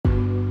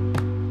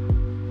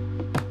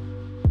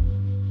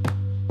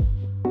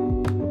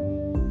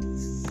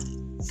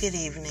Good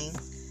evening,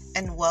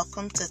 and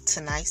welcome to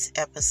tonight's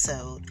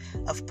episode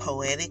of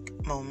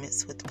Poetic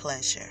Moments with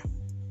Pleasure.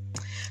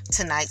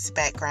 Tonight's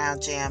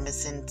background jam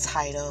is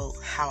entitled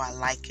How I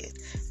Like It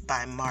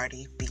by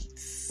Marty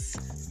Beats.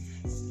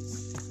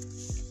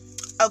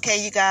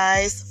 Okay, you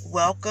guys,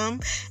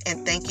 welcome,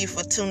 and thank you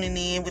for tuning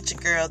in with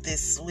your girl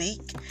this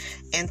week.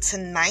 And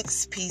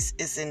tonight's piece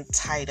is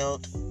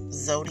entitled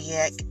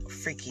Zodiac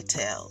Freaky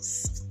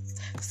Tales.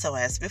 So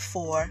as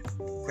before,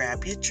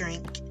 grab your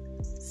drink,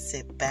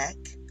 sit back,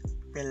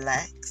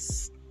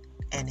 relax,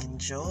 and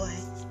enjoy.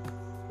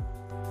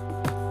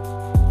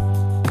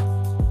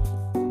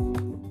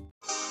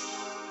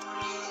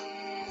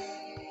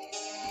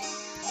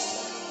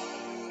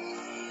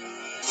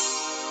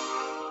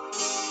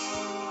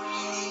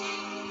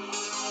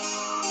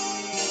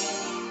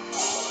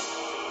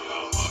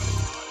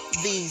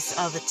 These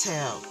are the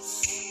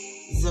tales,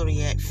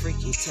 Zodiac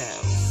Freaky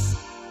Tales.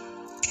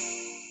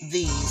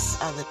 These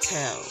are the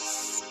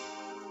tales,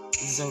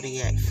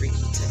 Zodiac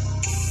Freaky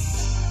Tales.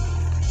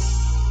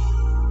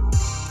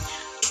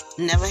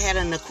 Never had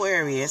an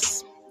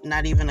Aquarius,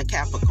 not even a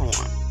Capricorn.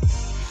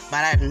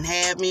 But I done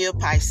had me a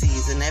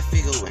Pisces, and that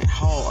figure went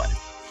hard.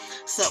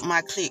 Sucked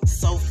my click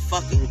so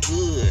fucking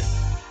good,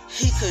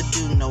 he could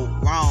do no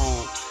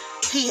wrong.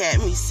 He had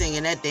me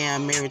singing that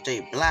damn Mary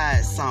J.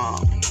 Blige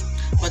song.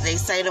 But they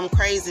say them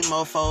crazy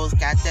mofos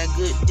got that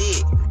good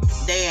dick.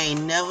 They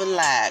ain't never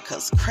lied,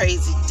 cause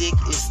crazy dick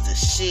is the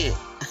shit.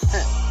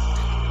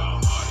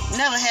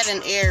 Never had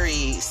an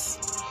Aries,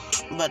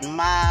 but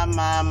my,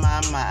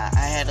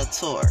 I had a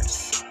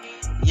Taurus.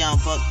 Young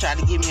buck tried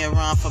to give me a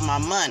run for my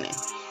money,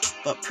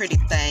 but pretty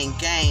thing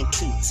game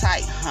too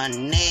tight,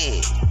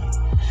 honey.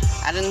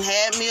 I done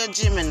had me a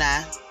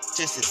Gemini,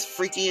 just as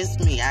freaky as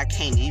me, I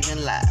can't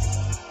even lie.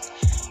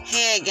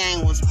 Head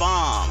gang was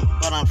bomb,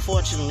 but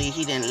unfortunately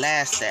he didn't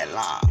last that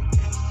long.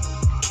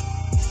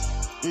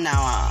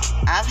 Now,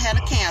 I've had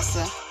a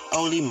Cancer,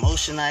 old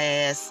emotional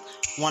ass,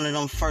 one of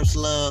them first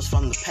loves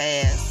from the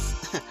past.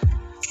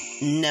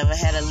 Never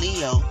had a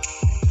Leo,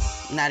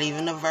 not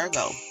even a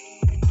Virgo.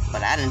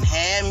 But I done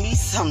had me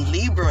some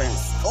Libra and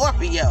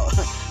Scorpio.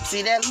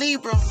 See that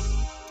Libra?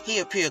 He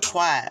appeared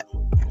quiet,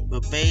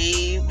 but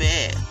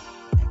baby,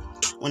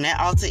 when that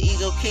alter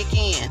ego kick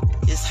in,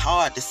 it's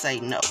hard to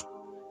say no.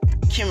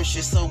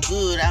 Chemistry so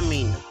good, I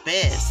mean the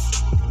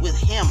best. With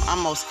him, I'm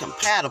most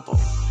compatible.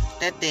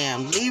 That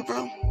damn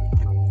Libra,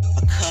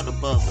 a cut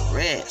above the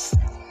rest.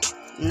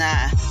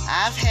 Nah,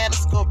 I've had a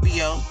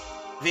Scorpio,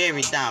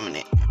 very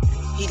dominant.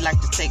 He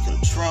liked to take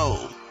control.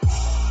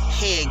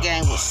 Head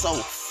gang was so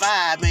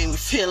fire, made me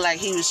feel like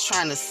he was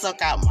trying to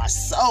suck out my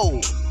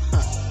soul.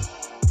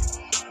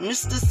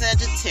 Mr.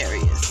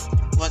 Sagittarius,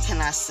 what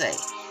can I say?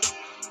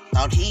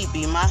 Thought he'd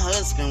be my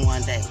husband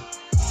one day.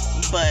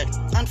 But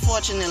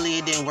unfortunately,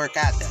 it didn't work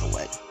out that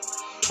way.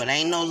 But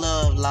ain't no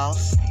love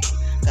lost,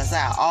 cause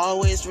I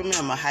always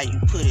remember how you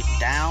put it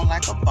down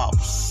like a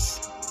boss.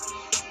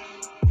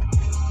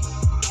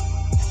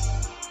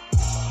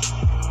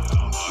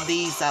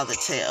 These are the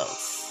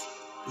tales,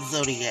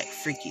 Zodiac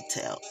Freaky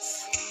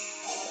Tales.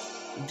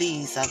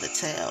 These are the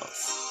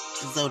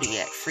tales,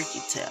 Zodiac Freaky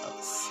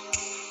Tales.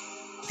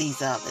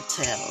 These are the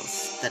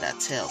tales that I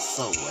tell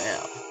so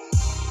well.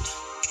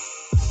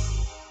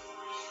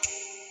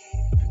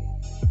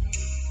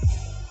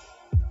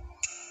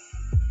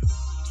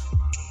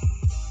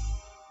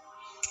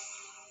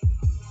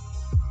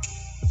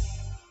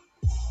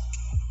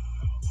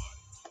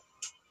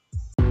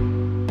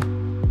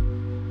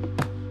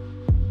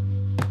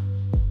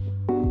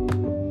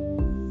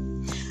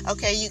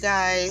 Okay, you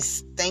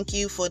guys, thank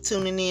you for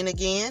tuning in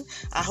again.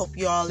 I hope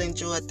you all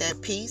enjoyed that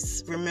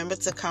piece. Remember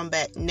to come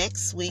back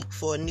next week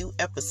for a new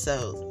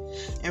episode.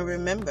 And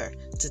remember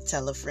to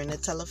tell a friend to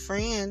tell a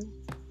friend.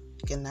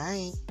 Good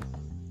night.